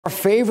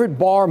Favorite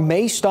bar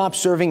may stop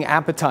serving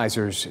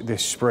appetizers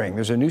this spring.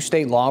 There's a new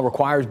state law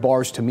requires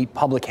bars to meet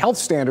public health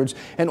standards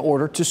in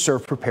order to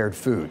serve prepared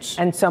foods.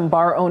 And some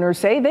bar owners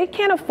say they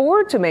can't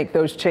afford to make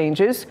those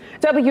changes.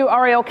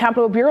 WRAL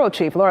Capitol Bureau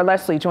Chief Laura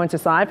Leslie joins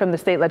us live from the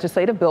state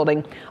legislative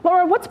building.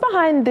 Laura, what's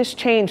behind this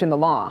change in the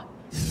law?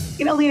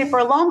 You know, Lena, for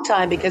a long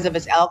time, because of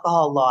its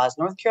alcohol laws,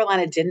 North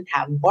Carolina didn't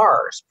have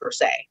bars per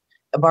se.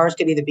 The bars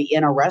could either be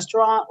in a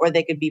restaurant or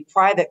they could be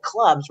private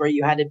clubs where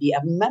you had to be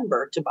a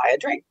member to buy a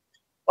drink.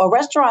 Well,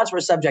 restaurants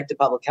were subject to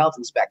public health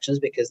inspections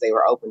because they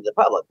were open to the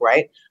public,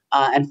 right?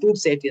 And food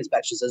safety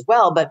inspections as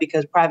well. But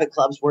because private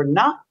clubs were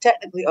not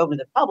technically open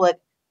to the public,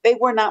 they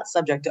were not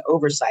subject to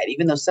oversight,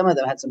 even though some of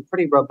them had some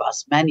pretty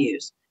robust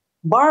menus.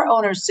 Bar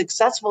owners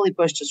successfully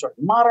pushed to sort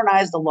of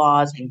modernize the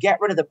laws and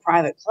get rid of the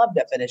private club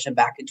definition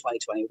back in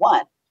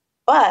 2021.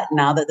 But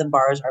now that the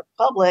bars are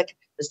public,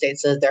 the state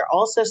says they're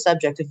also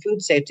subject to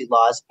food safety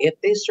laws if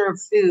they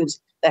serve foods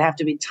that have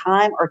to be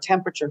time or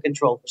temperature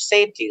controlled for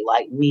safety,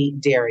 like meat,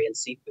 dairy, and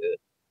seafood.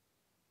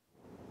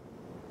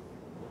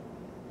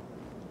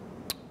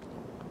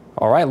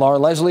 All right, Laura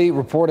Leslie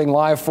reporting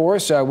live for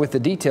us with the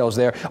details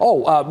there.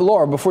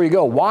 Laura, before you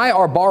go, why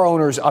are bar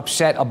owners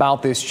upset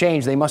about this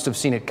change? They must have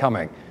seen it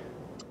coming.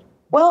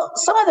 Well,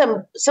 some of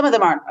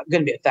them aren't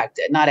going to be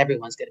affected. Not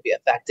everyone's going to be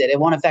affected. It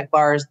won't affect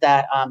bars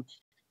that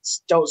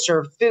don't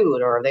serve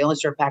food, or they only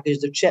serve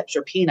packages of chips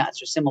or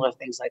peanuts or similar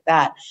things like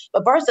that.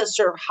 But bars that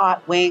serve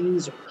hot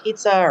wings or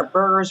pizza or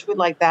burgers, food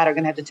like that, are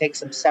going to have to take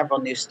several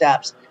new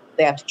steps.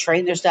 They have to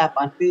train their staff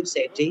on food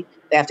safety.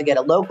 They have to get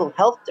a local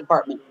health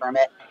department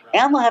permit,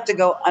 and they'll have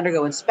to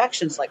undergo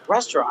inspections like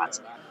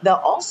restaurants. They'll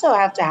also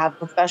have to have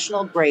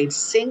professional grade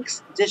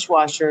sinks,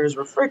 dishwashers,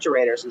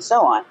 refrigerators, and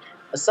so on.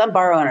 Some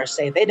bar owners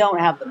say they don't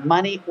have the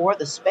money or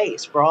the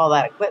space for all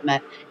that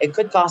equipment. It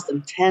could cost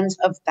them tens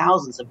of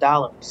thousands of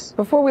dollars.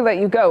 Before we let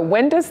you go,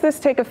 when does this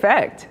take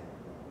effect?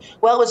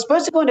 Well, it was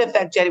supposed to go into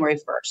effect January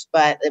 1st,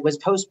 but it was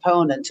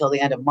postponed until the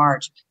end of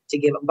March to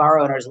give bar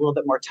owners a little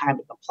bit more time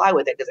to comply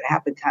with it because it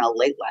happened kind of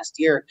late last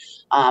year.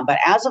 But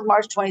as of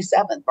March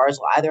 27th, bars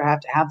will either have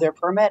to have their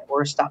permit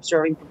or stop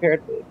serving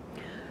prepared food.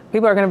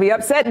 People are going to be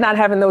upset not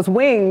having those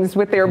wings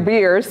with their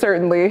beer,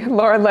 certainly.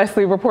 Laura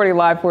Leslie reporting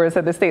live for us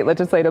at the state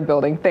legislative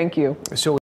building. Thank you.